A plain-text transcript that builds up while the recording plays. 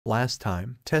Last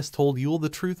time, Tess told Yule the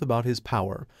truth about his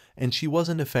power, and she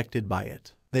wasn't affected by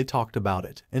it. They talked about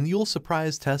it, and Yule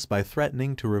surprised Tess by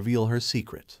threatening to reveal her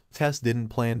secret. Tess didn't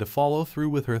plan to follow through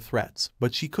with her threats,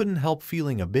 but she couldn't help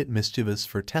feeling a bit mischievous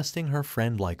for testing her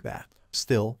friend like that.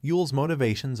 Still, Yule's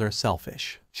motivations are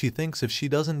selfish. She thinks if she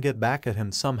doesn't get back at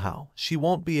him somehow, she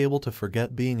won't be able to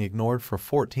forget being ignored for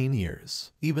 14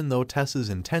 years. Even though Tess's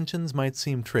intentions might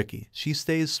seem tricky, she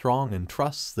stays strong and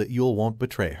trusts that Yule won't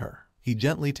betray her. He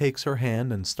gently takes her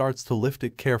hand and starts to lift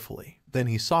it carefully. Then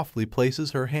he softly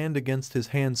places her hand against his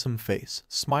handsome face,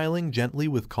 smiling gently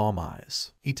with calm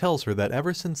eyes. He tells her that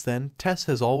ever since then, Tess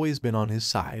has always been on his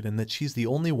side and that she's the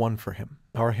only one for him.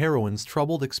 Our heroine's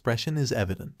troubled expression is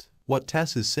evident. What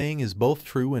Tess is saying is both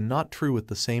true and not true at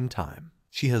the same time.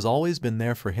 She has always been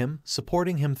there for him,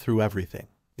 supporting him through everything.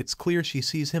 It's clear she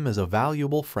sees him as a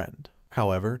valuable friend.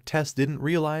 However, Tess didn't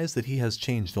realize that he has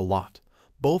changed a lot,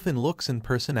 both in looks and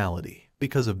personality.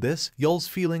 Because of this, Yule's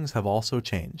feelings have also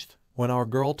changed. When our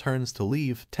girl turns to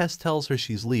leave, Tess tells her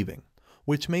she's leaving,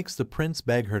 which makes the prince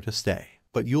beg her to stay.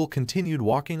 But Yule continued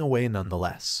walking away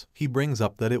nonetheless. He brings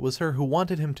up that it was her who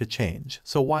wanted him to change,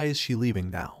 so why is she leaving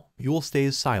now? Yule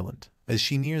stays silent. As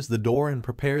she nears the door and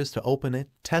prepares to open it,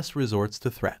 Tess resorts to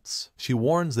threats. She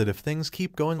warns that if things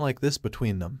keep going like this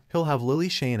between them, he'll have Lily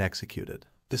Shane executed.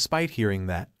 Despite hearing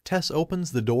that, Tess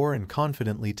opens the door and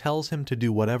confidently tells him to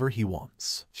do whatever he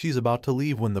wants. She's about to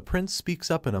leave when the prince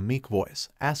speaks up in a meek voice,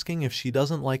 asking if she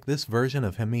doesn't like this version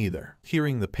of him either.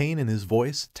 Hearing the pain in his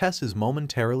voice, Tess is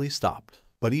momentarily stopped.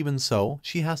 But even so,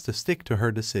 she has to stick to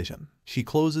her decision. She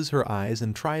closes her eyes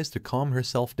and tries to calm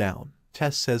herself down.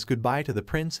 Tess says goodbye to the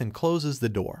prince and closes the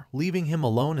door, leaving him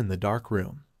alone in the dark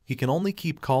room. He can only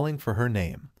keep calling for her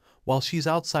name, while she's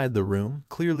outside the room,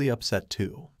 clearly upset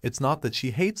too. It's not that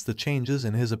she hates the changes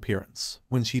in his appearance.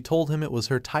 When she told him it was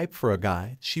her type for a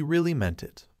guy, she really meant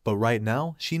it. But right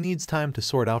now, she needs time to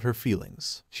sort out her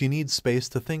feelings. She needs space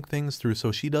to think things through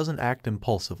so she doesn't act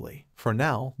impulsively. For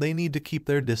now, they need to keep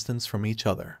their distance from each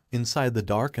other. Inside the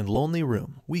dark and lonely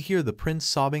room, we hear the prince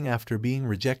sobbing after being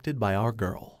rejected by our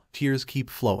girl. Tears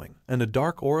keep flowing, and a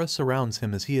dark aura surrounds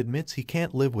him as he admits he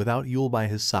can't live without Yule by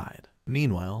his side.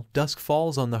 Meanwhile, dusk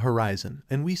falls on the horizon,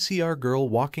 and we see our girl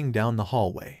walking down the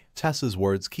hallway. Tessa's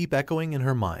words keep echoing in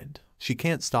her mind. She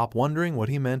can't stop wondering what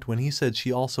he meant when he said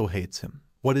she also hates him.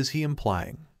 What is he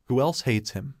implying? Who else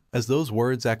hates him? As those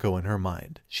words echo in her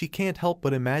mind, she can't help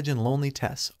but imagine lonely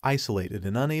Tess, isolated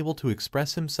and unable to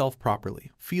express himself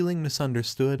properly, feeling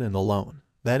misunderstood and alone.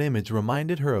 That image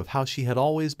reminded her of how she had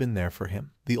always been there for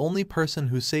him, the only person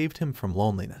who saved him from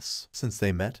loneliness. Since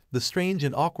they met, the strange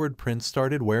and awkward prince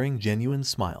started wearing genuine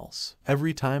smiles.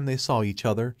 Every time they saw each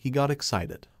other, he got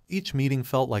excited. Each meeting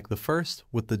felt like the first,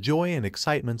 with the joy and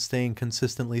excitement staying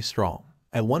consistently strong.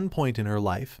 At one point in her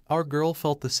life, our girl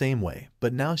felt the same way,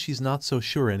 but now she's not so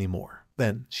sure anymore.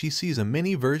 Then, she sees a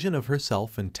mini version of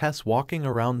herself and Tess walking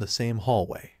around the same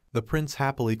hallway. The prince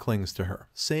happily clings to her,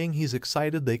 saying he's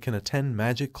excited they can attend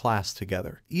magic class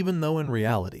together, even though in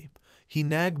reality, he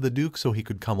nagged the duke so he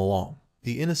could come along.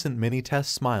 The innocent mini Tess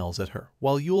smiles at her,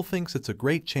 while Yule thinks it's a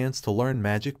great chance to learn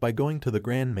magic by going to the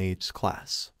Grand Mage's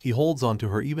class. He holds onto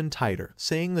her even tighter,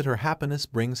 saying that her happiness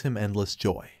brings him endless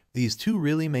joy. These two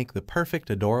really make the perfect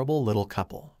adorable little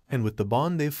couple. And with the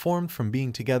bond they've formed from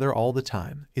being together all the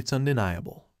time, it's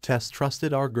undeniable. Tess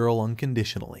trusted our girl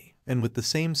unconditionally. And with the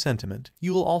same sentiment,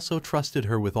 Yule also trusted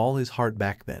her with all his heart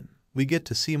back then. We get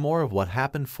to see more of what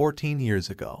happened 14 years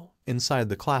ago. Inside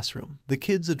the classroom, the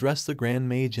kids address the Grand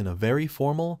Mage in a very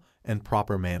formal and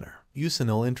proper manner.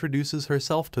 Yusinil introduces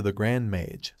herself to the Grand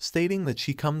Mage, stating that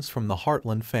she comes from the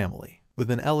Heartland family. With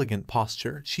an elegant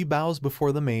posture, she bows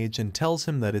before the mage and tells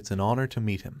him that it's an honor to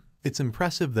meet him. It's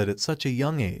impressive that at such a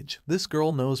young age, this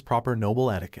girl knows proper noble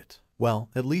etiquette.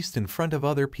 Well, at least in front of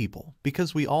other people,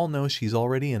 because we all know she's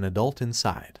already an adult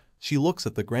inside. She looks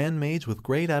at the Grand Mage with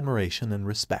great admiration and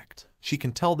respect. She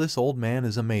can tell this old man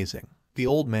is amazing. The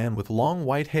old man with long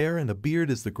white hair and a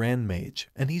beard is the Grand Mage,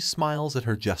 and he smiles at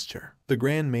her gesture. The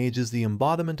Grand Mage is the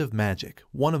embodiment of magic,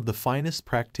 one of the finest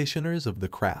practitioners of the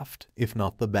craft, if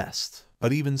not the best.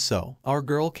 But even so, our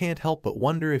girl can't help but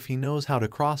wonder if he knows how to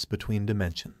cross between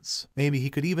dimensions. Maybe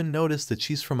he could even notice that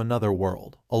she's from another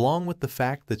world, along with the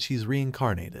fact that she's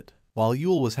reincarnated. While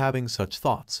Yule was having such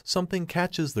thoughts, something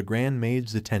catches the Grand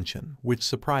Mage's attention, which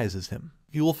surprises him.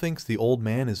 Yule thinks the old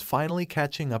man is finally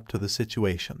catching up to the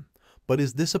situation, but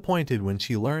is disappointed when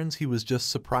she learns he was just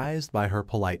surprised by her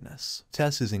politeness.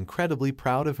 Tess is incredibly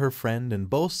proud of her friend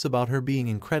and boasts about her being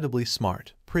incredibly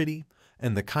smart, pretty,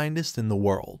 and the kindest in the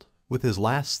world. With his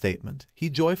last statement, he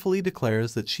joyfully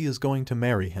declares that she is going to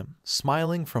marry him,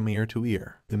 smiling from ear to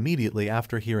ear. Immediately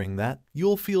after hearing that,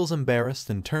 Yule feels embarrassed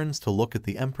and turns to look at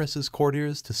the Empress's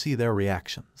courtiers to see their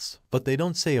reactions. But they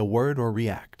don't say a word or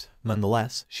react.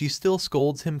 Nonetheless, she still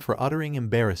scolds him for uttering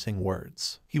embarrassing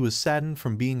words. He was saddened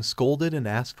from being scolded and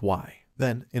asked why.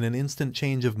 Then, in an instant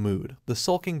change of mood, the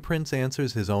sulking prince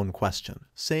answers his own question,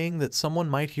 saying that someone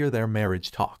might hear their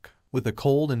marriage talk. With a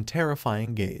cold and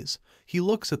terrifying gaze, he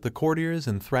looks at the courtiers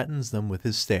and threatens them with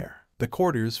his stare. The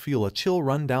courtiers feel a chill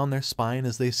run down their spine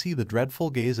as they see the dreadful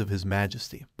gaze of His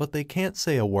Majesty, but they can't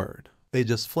say a word. They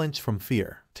just flinch from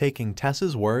fear. Taking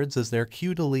Tess's words as their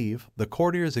cue to leave, the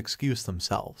courtiers excuse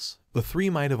themselves. The three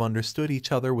might have understood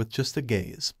each other with just a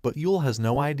gaze, but Yule has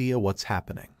no idea what's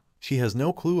happening. She has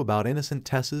no clue about innocent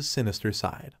Tess's sinister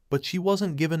side, but she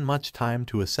wasn't given much time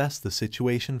to assess the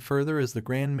situation further as the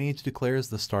Grand Mage declares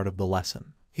the start of the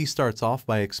lesson. He starts off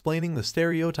by explaining the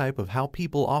stereotype of how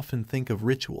people often think of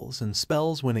rituals and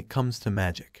spells when it comes to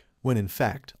magic, when in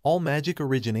fact, all magic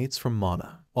originates from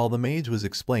mana. While the mage was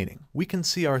explaining, we can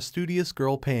see our studious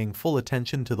girl paying full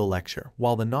attention to the lecture,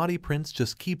 while the naughty prince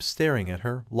just keeps staring at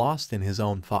her, lost in his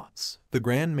own thoughts. The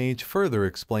Grand Mage further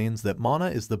explains that mana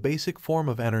is the basic form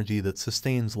of energy that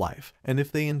sustains life, and if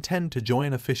they intend to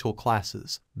join official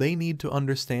classes, they need to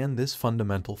understand this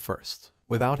fundamental first.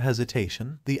 Without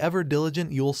hesitation, the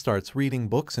ever-diligent Yule starts reading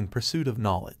books in pursuit of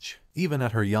knowledge. Even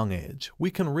at her young age,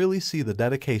 we can really see the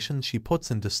dedication she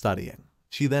puts into studying.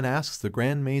 She then asks the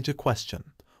Grand Mage a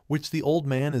question, which the old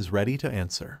man is ready to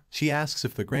answer. She asks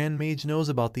if the Grand Mage knows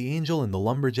about the angel and the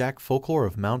lumberjack folklore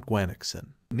of Mount Gwanixin.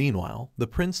 Meanwhile, the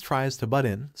prince tries to butt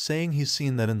in, saying he's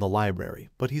seen that in the library,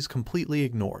 but he's completely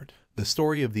ignored. The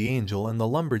story of the angel and the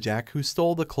lumberjack who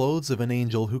stole the clothes of an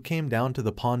angel who came down to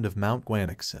the pond of Mount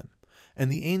Gwanixin, and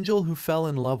the angel who fell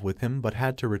in love with him but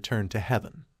had to return to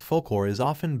heaven. Folklore is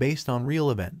often based on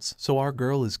real events, so our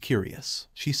girl is curious.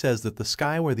 She says that the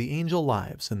sky where the angel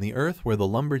lives and the earth where the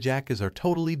lumberjack is are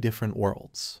totally different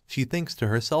worlds. She thinks to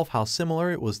herself how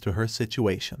similar it was to her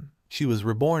situation. She was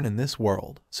reborn in this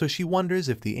world, so she wonders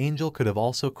if the angel could have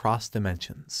also crossed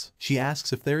dimensions. She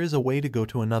asks if there is a way to go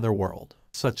to another world.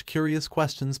 Such curious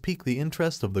questions pique the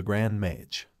interest of the Grand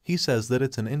Mage. He says that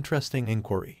it's an interesting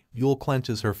inquiry. Yule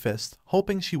clenches her fist,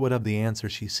 hoping she would have the answer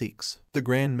she seeks. The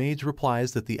Grand Mage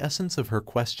replies that the essence of her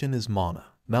question is mana.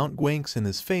 Mount Gwanixin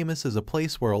is famous as a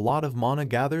place where a lot of mana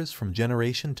gathers from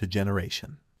generation to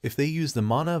generation. If they use the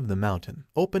mana of the mountain,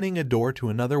 opening a door to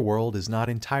another world is not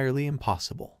entirely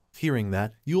impossible. Hearing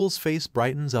that, Yule's face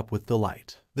brightens up with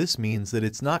delight. This means that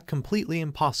it's not completely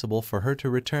impossible for her to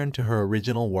return to her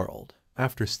original world.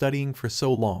 After studying for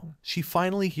so long, she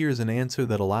finally hears an answer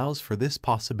that allows for this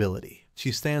possibility.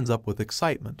 She stands up with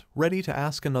excitement, ready to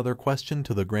ask another question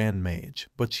to the Grand Mage,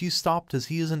 but she's stopped as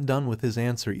he isn't done with his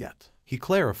answer yet. He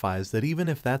clarifies that even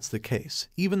if that's the case,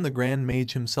 even the Grand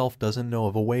Mage himself doesn't know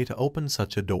of a way to open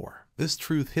such a door. This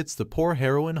truth hits the poor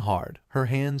heroine hard, her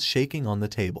hands shaking on the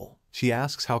table. She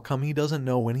asks how come he doesn't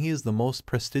know when he is the most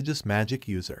prestigious magic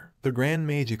user. The Grand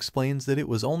Mage explains that it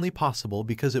was only possible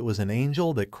because it was an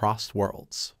angel that crossed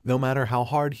worlds. No matter how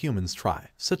hard humans try,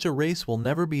 such a race will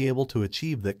never be able to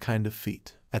achieve that kind of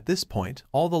feat. At this point,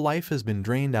 all the life has been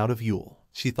drained out of Yule.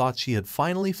 She thought she had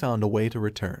finally found a way to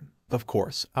return. Of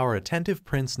course, our attentive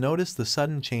prince noticed the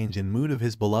sudden change in mood of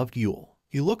his beloved Yule.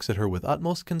 He looks at her with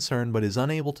utmost concern but is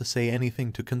unable to say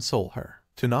anything to console her.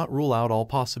 To not rule out all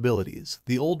possibilities,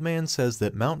 the old man says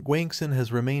that Mount Gwanixin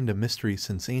has remained a mystery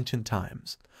since ancient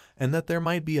times, and that there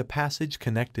might be a passage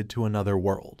connected to another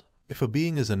world. If a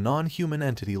being is a non-human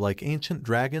entity like ancient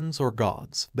dragons or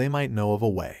gods, they might know of a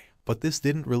way. But this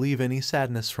didn't relieve any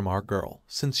sadness from our girl,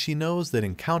 since she knows that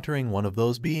encountering one of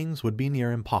those beings would be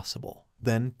near impossible.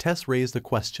 Then, Tess raised a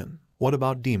question. What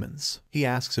about demons? He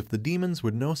asks if the demons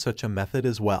would know such a method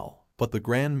as well, but the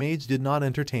Grand Mage did not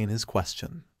entertain his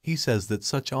question. He says that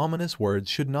such ominous words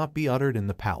should not be uttered in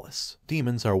the palace.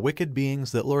 Demons are wicked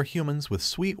beings that lure humans with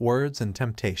sweet words and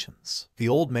temptations. The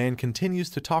old man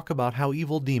continues to talk about how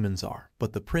evil demons are,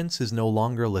 but the prince is no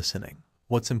longer listening.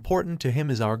 What's important to him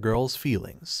is our girl's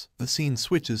feelings. The scene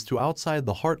switches to outside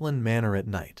the Heartland Manor at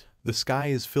night. The sky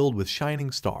is filled with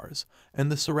shining stars,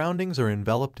 and the surroundings are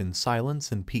enveloped in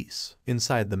silence and peace.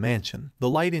 Inside the mansion, the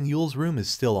light in Yule's room is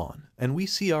still on, and we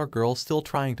see our girl still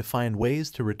trying to find ways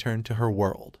to return to her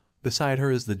world. Beside her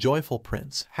is the joyful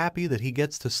prince, happy that he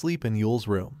gets to sleep in Yule's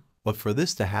room. But for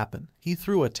this to happen, he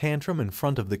threw a tantrum in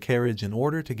front of the carriage in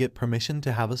order to get permission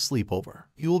to have a sleepover.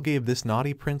 Yule gave this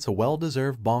naughty prince a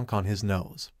well-deserved bonk on his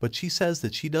nose, but she says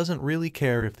that she doesn't really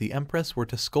care if the Empress were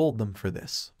to scold them for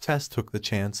this. Tess took the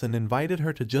chance and invited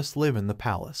her to just live in the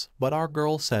palace, but our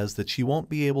girl says that she won't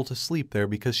be able to sleep there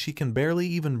because she can barely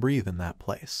even breathe in that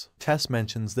place. Tess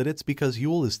mentions that it's because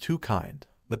Yule is too kind.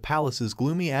 The palace's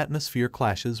gloomy atmosphere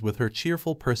clashes with her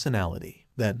cheerful personality.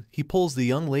 Then, he pulls the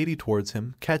young lady towards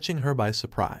him, catching her by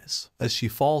surprise. As she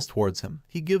falls towards him,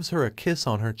 he gives her a kiss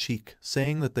on her cheek,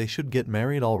 saying that they should get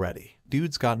married already.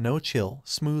 Dude's got no chill,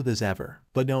 smooth as ever.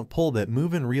 But don't pull that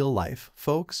move in real life,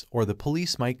 folks, or the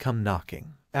police might come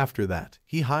knocking. After that,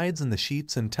 he hides in the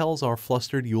sheets and tells our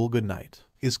flustered Yule goodnight.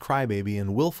 His crybaby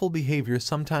and willful behavior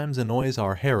sometimes annoys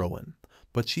our heroine,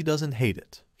 but she doesn't hate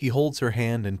it. He holds her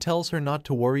hand and tells her not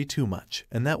to worry too much,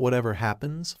 and that whatever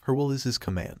happens, her will is his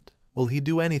command. Will he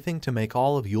do anything to make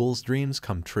all of Yule's dreams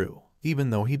come true? Even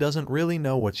though he doesn't really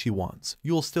know what she wants,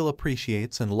 Yule still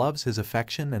appreciates and loves his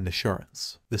affection and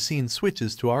assurance. The scene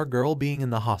switches to our girl being in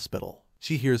the hospital.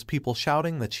 She hears people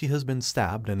shouting that she has been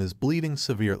stabbed and is bleeding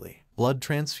severely. Blood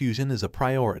transfusion is a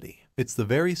priority. It's the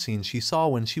very scene she saw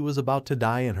when she was about to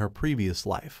die in her previous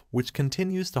life, which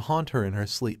continues to haunt her in her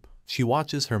sleep. She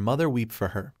watches her mother weep for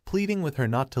her, pleading with her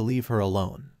not to leave her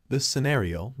alone. This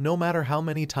scenario, no matter how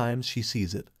many times she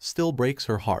sees it, still breaks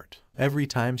her heart. Every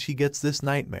time she gets this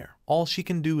nightmare, all she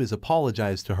can do is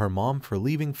apologize to her mom for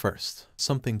leaving first.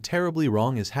 Something terribly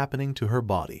wrong is happening to her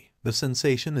body. The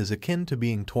sensation is akin to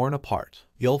being torn apart.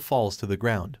 Yule falls to the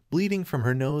ground, bleeding from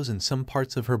her nose and some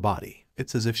parts of her body.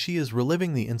 It's as if she is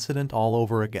reliving the incident all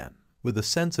over again. With a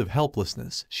sense of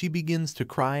helplessness, she begins to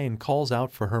cry and calls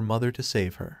out for her mother to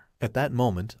save her. At that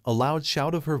moment, a loud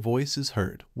shout of her voice is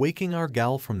heard, waking our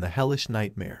gal from the hellish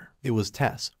nightmare. It was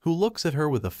Tess, who looks at her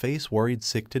with a face worried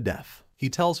sick to death. He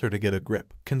tells her to get a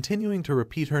grip, continuing to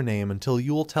repeat her name until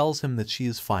Yule tells him that she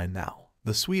is fine now.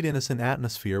 The sweet innocent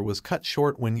atmosphere was cut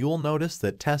short when Yule noticed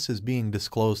that Tess is being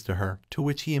disclosed to her, to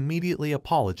which he immediately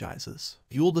apologizes.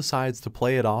 Yule decides to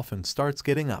play it off and starts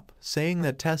getting up, saying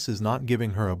that Tess is not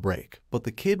giving her a break, but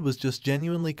the kid was just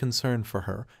genuinely concerned for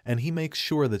her, and he makes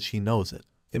sure that she knows it.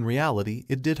 In reality,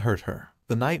 it did hurt her.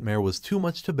 The nightmare was too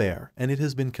much to bear, and it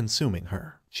has been consuming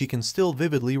her. She can still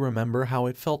vividly remember how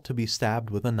it felt to be stabbed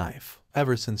with a knife.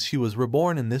 Ever since she was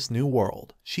reborn in this new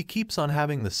world, she keeps on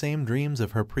having the same dreams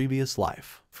of her previous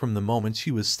life. From the moment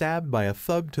she was stabbed by a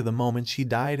thug to the moment she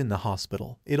died in the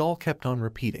hospital, it all kept on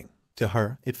repeating. To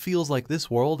her, it feels like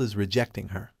this world is rejecting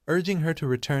her, urging her to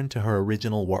return to her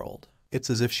original world. It's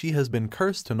as if she has been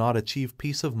cursed to not achieve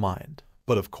peace of mind.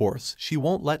 But of course, she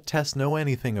won't let Tess know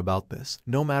anything about this,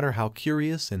 no matter how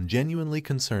curious and genuinely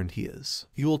concerned he is.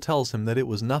 Yule tells him that it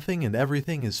was nothing and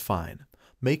everything is fine,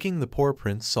 making the poor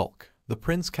prince sulk. The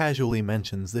prince casually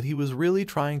mentions that he was really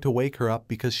trying to wake her up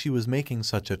because she was making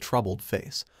such a troubled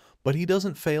face, but he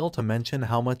doesn't fail to mention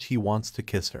how much he wants to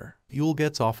kiss her. Yule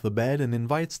gets off the bed and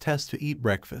invites Tess to eat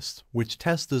breakfast, which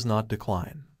Tess does not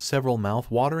decline. Several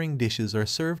mouth-watering dishes are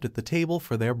served at the table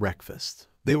for their breakfast.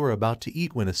 They were about to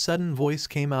eat when a sudden voice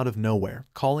came out of nowhere,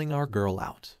 calling our girl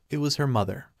out. It was her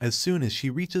mother. As soon as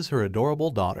she reaches her adorable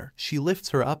daughter, she lifts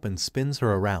her up and spins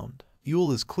her around.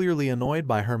 Yule is clearly annoyed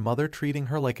by her mother treating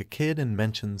her like a kid and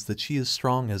mentions that she is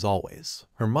strong as always.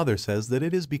 Her mother says that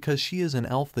it is because she is an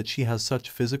elf that she has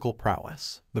such physical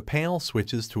prowess. The panel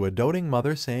switches to a doting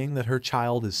mother saying that her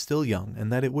child is still young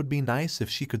and that it would be nice if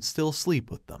she could still sleep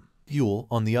with them. Yule,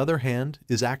 on the other hand,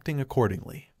 is acting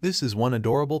accordingly. This is one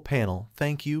adorable panel,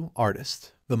 thank you,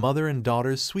 artist. The mother and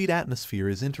daughter's sweet atmosphere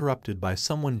is interrupted by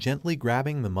someone gently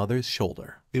grabbing the mother's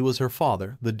shoulder. It was her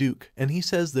father, the Duke, and he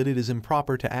says that it is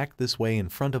improper to act this way in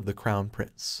front of the crown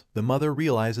prince. The mother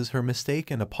realizes her mistake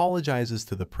and apologizes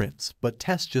to the prince, but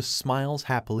Tess just smiles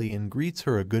happily and greets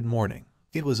her a good morning.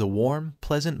 It was a warm,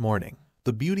 pleasant morning.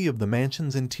 The beauty of the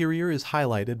mansion's interior is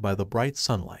highlighted by the bright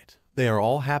sunlight. They are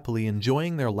all happily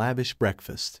enjoying their lavish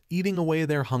breakfast, eating away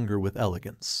their hunger with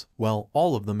elegance. Well,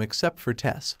 all of them except for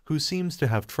Tess, who seems to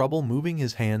have trouble moving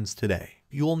his hands today.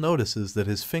 Yule notices that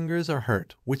his fingers are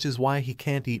hurt, which is why he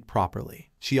can't eat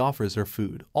properly. She offers her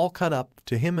food, all cut up,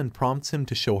 to him and prompts him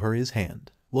to show her his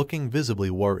hand. Looking visibly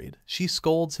worried, she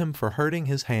scolds him for hurting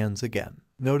his hands again.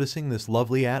 Noticing this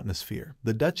lovely atmosphere,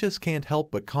 the Duchess can't help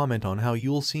but comment on how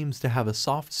Yule seems to have a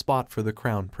soft spot for the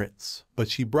crown prince. But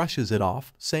she brushes it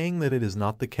off, saying that it is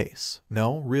not the case.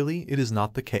 No, really, it is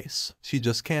not the case. She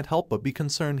just can't help but be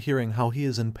concerned hearing how he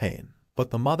is in pain. But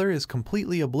the mother is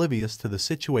completely oblivious to the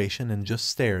situation and just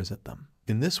stares at them.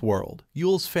 In this world,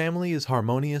 Yule's family is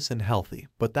harmonious and healthy,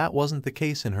 but that wasn't the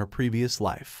case in her previous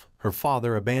life. Her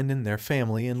father abandoned their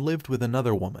family and lived with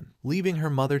another woman, leaving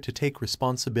her mother to take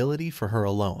responsibility for her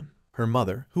alone. Her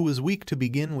mother, who was weak to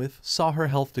begin with, saw her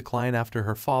health decline after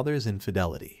her father's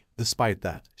infidelity. Despite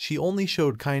that, she only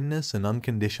showed kindness and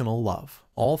unconditional love.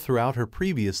 All throughout her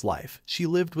previous life, she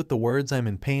lived with the words "I'm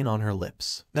in pain" on her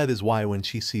lips. That is why when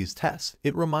she sees Tess,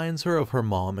 it reminds her of her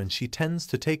mom and she tends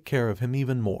to take care of him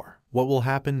even more. What will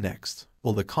happen next?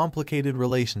 Will the complicated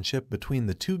relationship between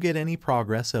the two get any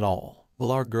progress at all?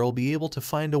 Will our girl be able to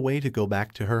find a way to go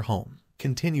back to her home?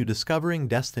 Continue discovering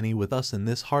destiny with us in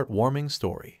this heartwarming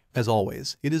story. As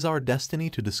always, it is our destiny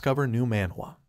to discover new manhwa.